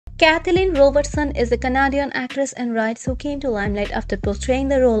Kathleen Robertson is a Canadian actress and writer who came to limelight after portraying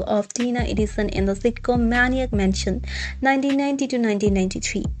the role of Tina Edison in the sitcom Maniac Mansion 1990 to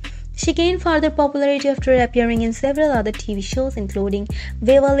 1993. She gained further popularity after appearing in several other TV shows including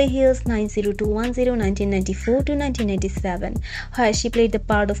Beverly Hills 90210 1994 to 1997, where she played the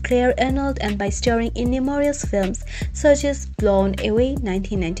part of Clare Arnold, and by starring in numerous films such as Blown Away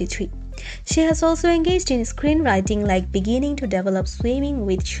 1993. She has also engaged in screenwriting, like beginning to develop Swimming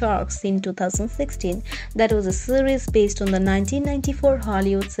with Sharks in 2016, that was a series based on the 1994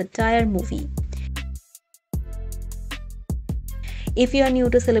 Hollywood satire movie. If you are new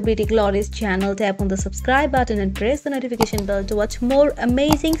to Celebrity Glory's channel, tap on the subscribe button and press the notification bell to watch more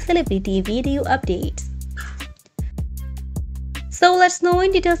amazing celebrity video updates. So let's know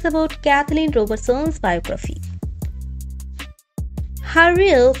in details about Kathleen Robertson's biography. Her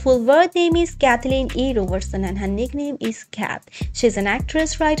real full-birth name is Kathleen E. Robertson and her nickname is Kath. She is an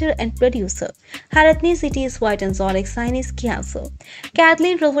actress, writer, and producer. Her ethnicity is white and zodiac sign is Cancer.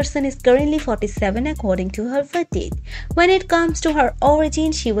 Kathleen Robertson is currently 47 according to her birth date. When it comes to her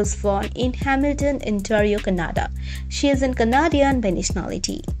origin, she was born in Hamilton, Ontario, Canada. She is a Canadian by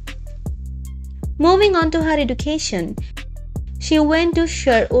nationality. Moving on to her education. She went to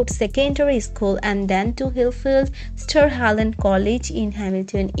Sherwood Secondary School and then to Hillfield Strathallan College in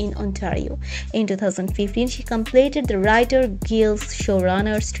Hamilton in Ontario. In 2015, she completed the Writer Guild's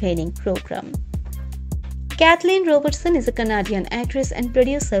Showrunners Training Program. Kathleen Robertson is a Canadian actress and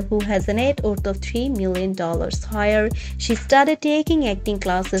producer who has a net worth of $3 million. However, she started taking acting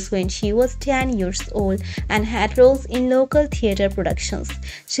classes when she was 10 years old and had roles in local theatre productions.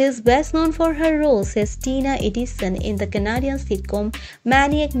 She is best known for her roles as Tina Edison in the Canadian sitcom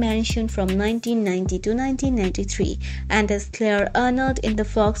Maniac Mansion from 1990 to 1993 and as Clare Arnold in the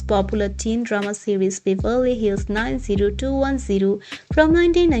Fox popular teen drama series Beverly Hills 90210 from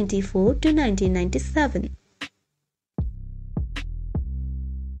 1994 to 1997.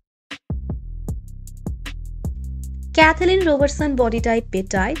 Kathleen Robertson body type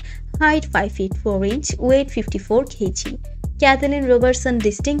petite, height 5 feet 4 inch, weight 54 kg. Kathleen Robertson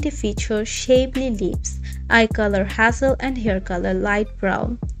distinctive feature shapely lips, eye color hazel and hair color light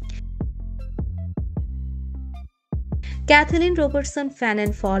brown. Kathleen Robertson fan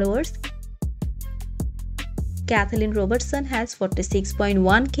and followers. Kathleen Robertson has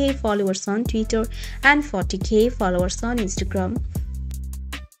 46.1k followers on Twitter and 40k followers on Instagram.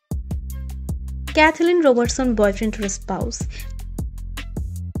 Kathleen Robertson boyfriend or spouse.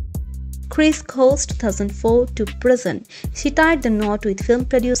 Chris Coles 2004 to present. She tied the knot with film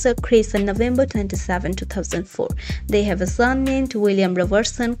producer Chris on November 27, 2004. They have a son named William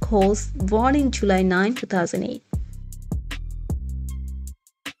Robertson Coles, born in July 9, 2008.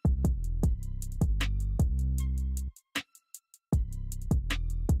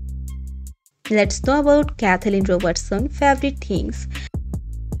 Let's know about Kathleen Robertson favorite things.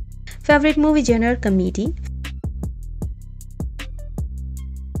 Favorite movie genre comedy.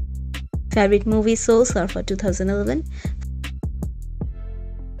 Favorite movie Soul Surfer 2011.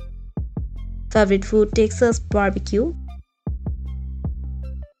 Favorite food Texas barbecue.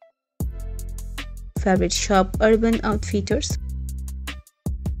 Favorite shop Urban Outfitters.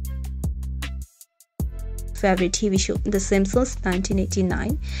 Favorite TV show The Simpsons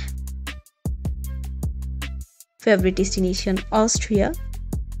 1989. Favorite destination Austria.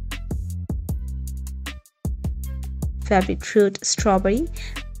 Favorite fruit strawberry.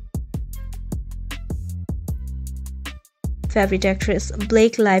 Favorite actress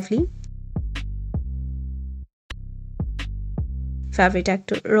Blake Lively. Favorite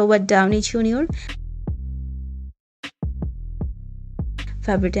actor Robert Downey Jr.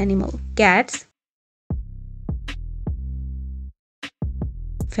 Favorite animal cats.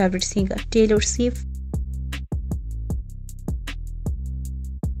 Favorite singer Taylor Swift.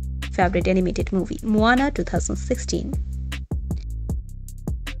 Favorite animated movie Moana 2016.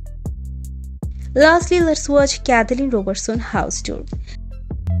 Lastly, let's watch Kathleen Robertson house tour.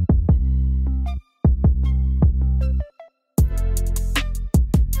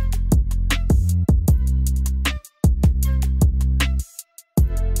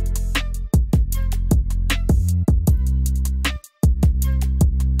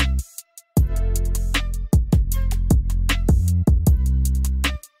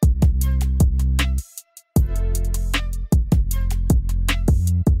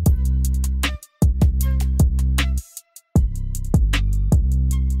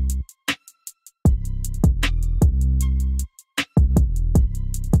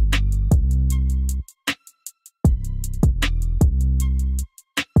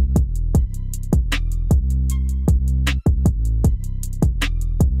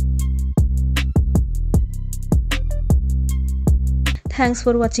 Thanks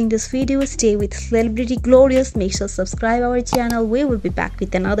for watching this video. Stay with Celebrity Glorious. Make sure to subscribe our channel. We will be back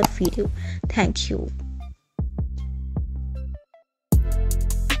with another video. Thank you.